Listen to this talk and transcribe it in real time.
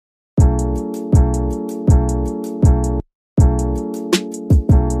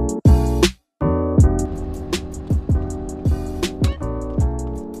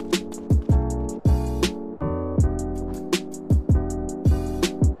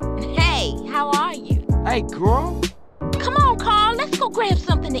Hey, girl. Come on, Carl. Let's go grab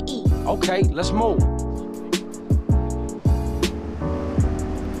something to eat. Okay, let's move.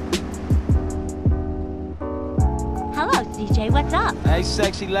 Hello, CJ. What's up? Hey,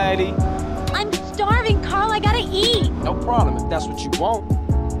 sexy lady. I'm starving, Carl. I gotta eat. No problem if that's what you want.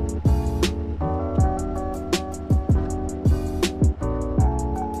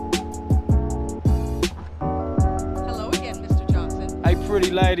 Hello again, Mr. Johnson. Hey,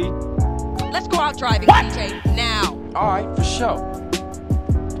 pretty lady. Let's go out driving, CJ, now. All right, for sure.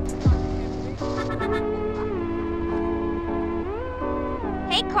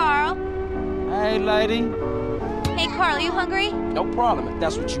 Hey, Carl. Hey, lady. Hey, Carl. Are you hungry? No problem if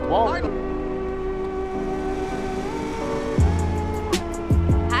that's what you want.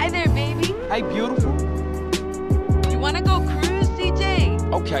 Hi there, baby. Hey, beautiful. You wanna go cruise,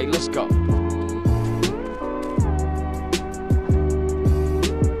 CJ? Okay, let's go.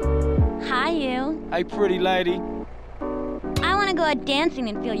 Hi, you. Hey, pretty lady. I want to go out dancing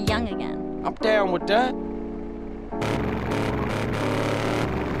and feel young again. I'm down with that.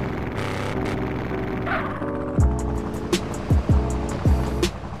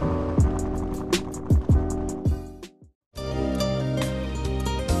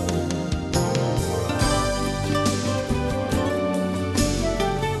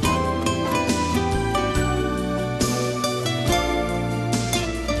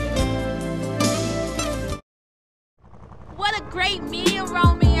 What a great meal,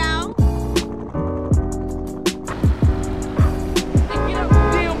 Romeo. Get up the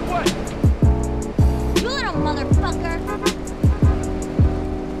damn way. You little motherfucker.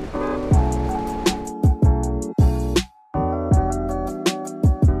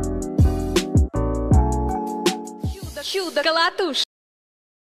 Чудо, колотуш.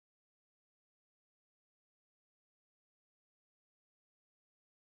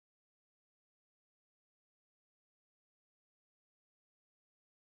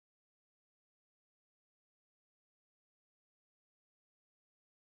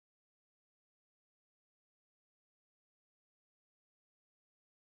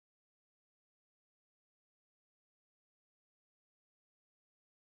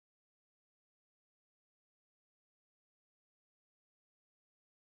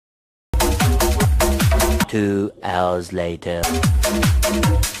 Two hours later.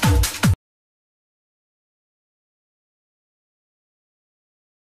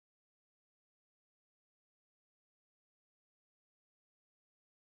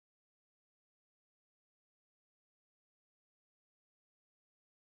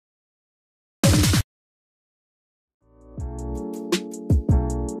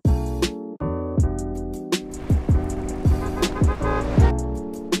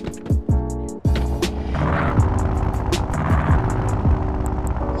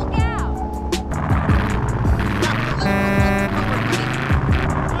 Look out.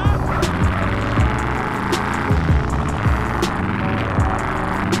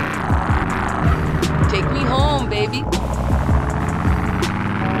 Take me home, baby.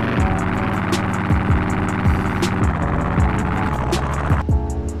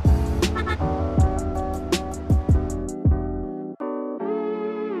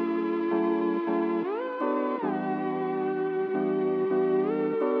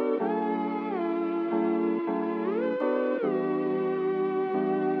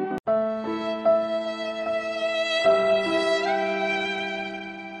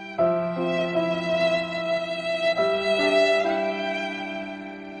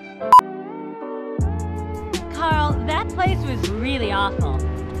 Carl, that place was really awful.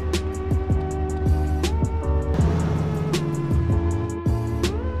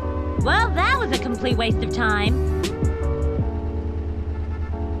 Well, that was a complete waste of time.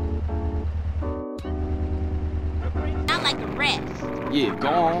 Not like the rest. Yeah, go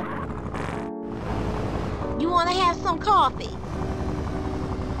on. You want to have some coffee?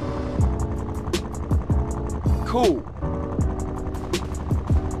 Cool.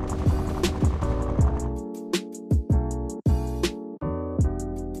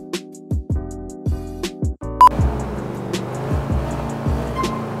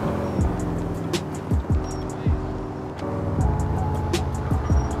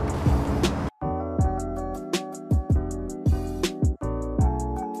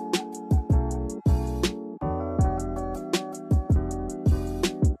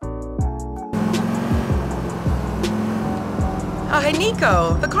 Oh, hey,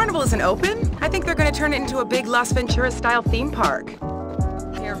 Nico. The carnival isn't open. I think they're gonna turn it into a big Las Venturas-style theme park.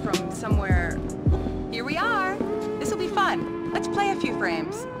 Here from somewhere... Here we are. This'll be fun. Let's play a few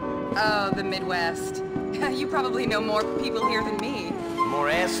frames. Oh, the Midwest. You probably know more people here than me. More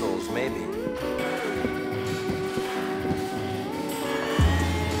assholes, maybe.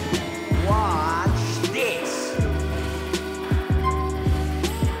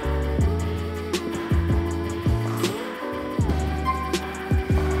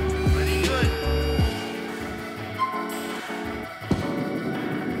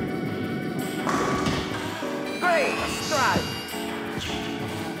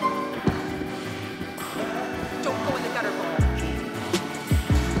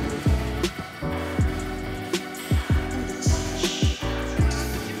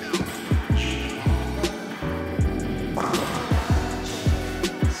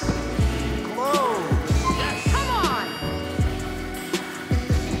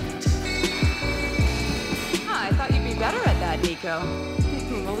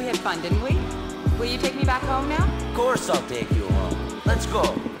 Nico. Well, we had fun, didn't we? Will you take me back home now? Of course I'll take you home. Let's go.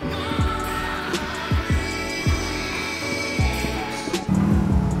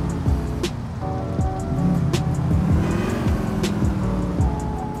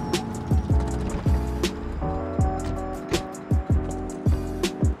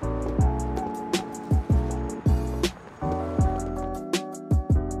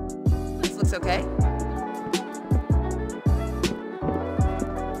 This looks okay.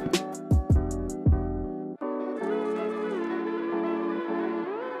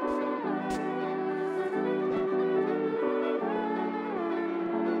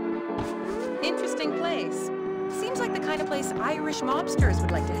 Interesting place. Seems like the kind of place Irish mobsters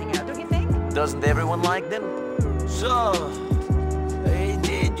would like to hang out, don't you think? Doesn't everyone like them? So, hey,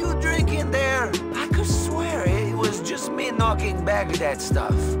 did you drink in there? I could swear it was just me knocking back that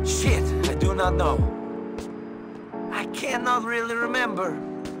stuff. Shit, I do not know. I cannot really remember.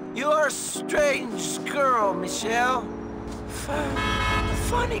 You're a strange girl, Michelle.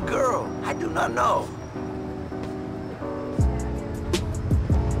 Funny girl. I do not know.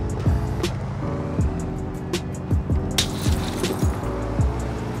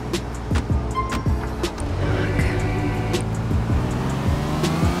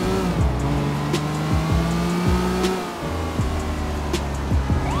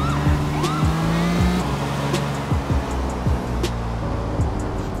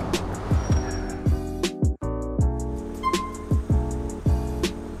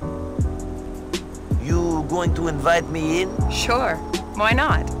 Going to invite me in? Sure. Why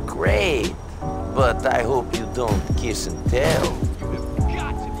not? Great. But I hope you don't kiss and tell. You have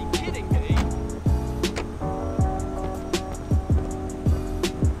got to be kidding me.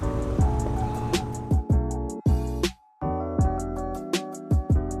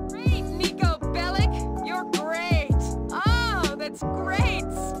 Great, Nico Bellic. You're great. Oh, that's great.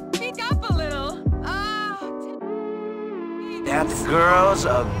 Speak up a little. That girl's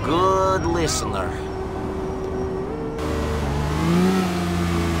a good listener.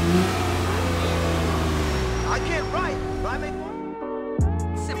 I can't write, but I make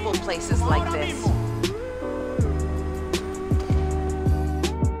one. Simple places like this.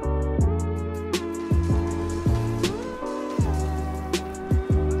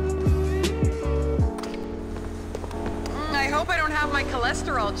 I hope I don't have my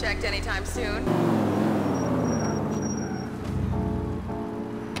cholesterol checked anytime soon.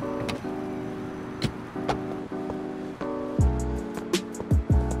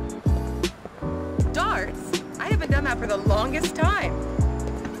 Darts? I haven't done that for the longest time.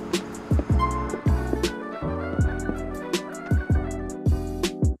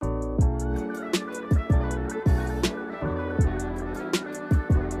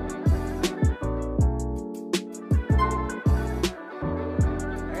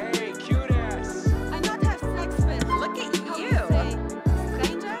 Hey, cute ass. I not have sex with. Look at you.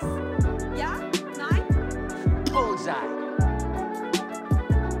 Strangers? Yeah? Nine? Bullseye.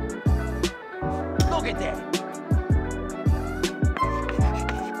 Look at that.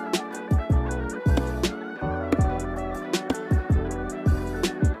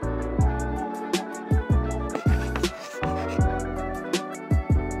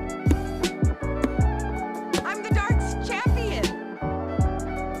 I'm the darts champion.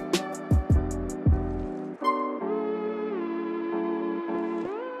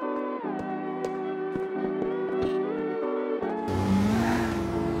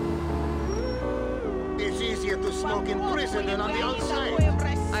 It's easier to smoke in prison than on the outside.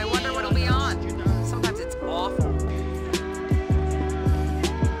 I wonder what'll be on. Sometimes it's awful.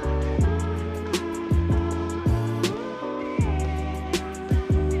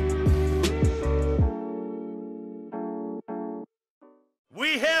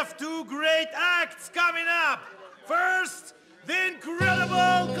 We have two great acts coming up. First, the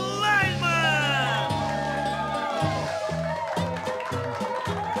incredible Kleinman.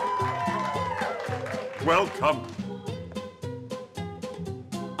 Welcome.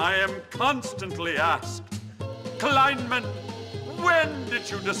 I am constantly asked, Kleinman, when did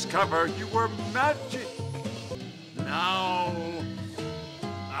you discover you were magic? Now,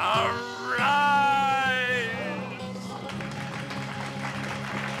 arise!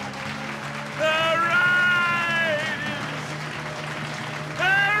 Arise!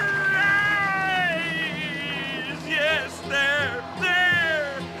 Arise! Yes, there!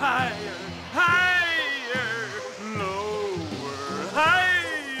 Higher, higher, lower,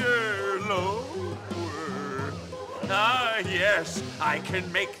 higher, lower. Ah, yes, I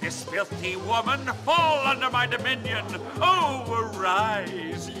can make this filthy woman fall under my dominion. Oh,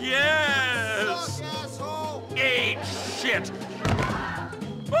 arise, yes! Suck, asshole! Eat shit!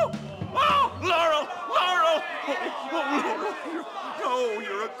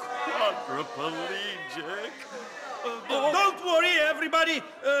 Quadriplegic? Don't worry, everybody.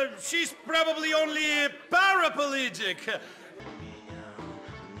 She's probably only paraplegic.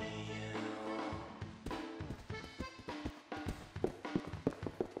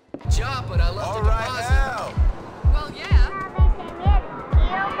 Job, but I love All the right deposit. now. Well, yeah.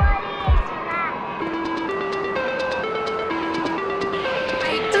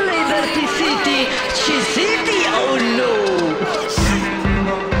 Liberty City! She's city! Oh no!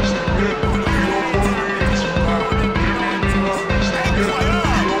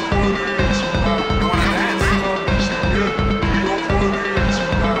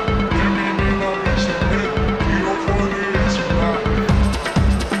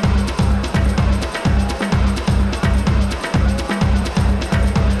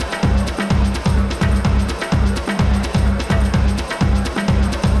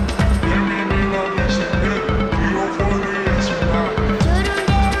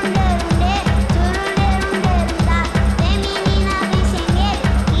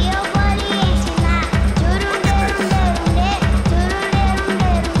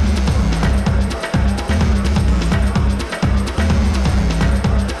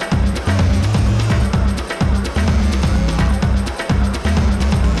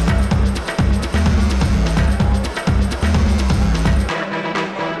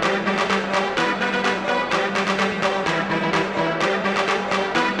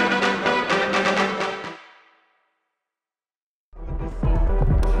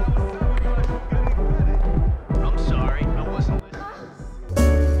 I'm sorry, I wasn't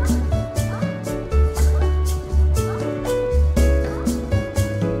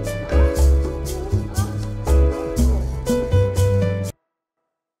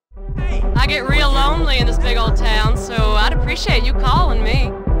I get real lonely in this big old town, so I'd appreciate you calling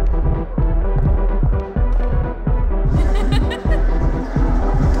me.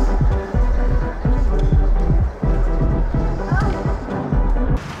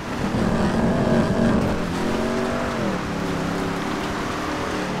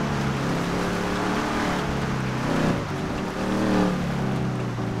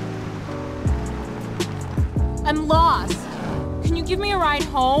 I'm lost. Can you give me a ride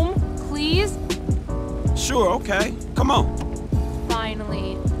home, please? Sure, okay. Come on.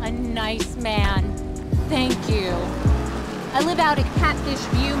 Finally, a nice man. Thank you. I live out at Catfish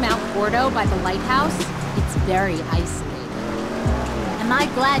View, Mount Gordo, by the lighthouse. It's very isolated. Am I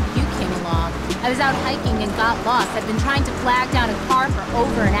glad you came along? I was out hiking and got lost. I've been trying to flag down a car for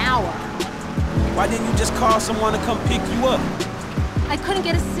over an hour. Why didn't you just call someone to come pick you up? I couldn't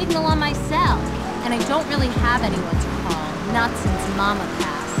get a signal on my cell, and I don't really have anyone to call, not since Mama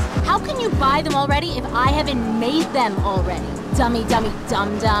passed. How can you buy them already if I haven't made them already? Dummy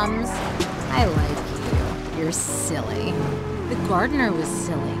dum-dums. I like you. You're silly. The gardener was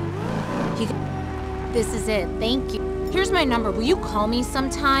silly. This is it, thank you. Here's my number, will you call me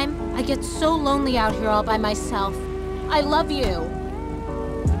sometime? I get so lonely out here all by myself. I love you.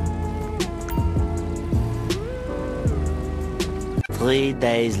 Three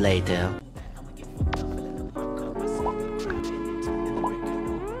days later.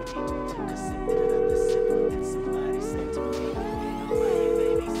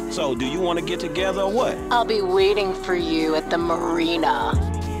 So, do you want to get together or what? I'll be waiting for you at the marina.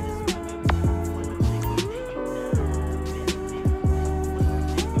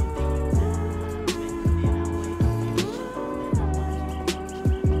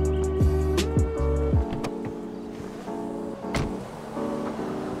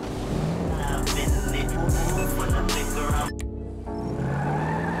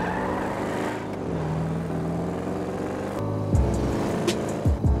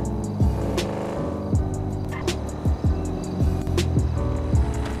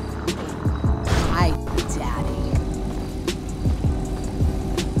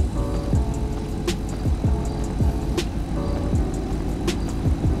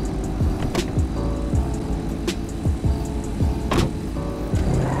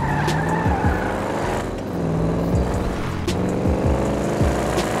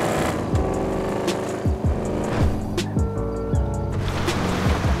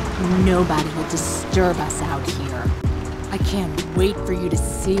 Nobody will disturb us out here. I can't wait for you to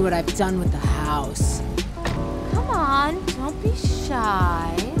see what I've done with the house. Come on, don't be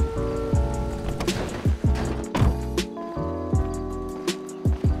shy.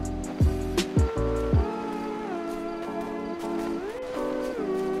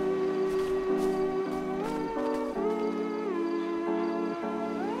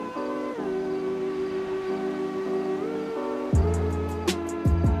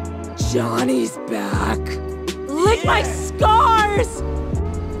 Johnny's back. Lick my scars!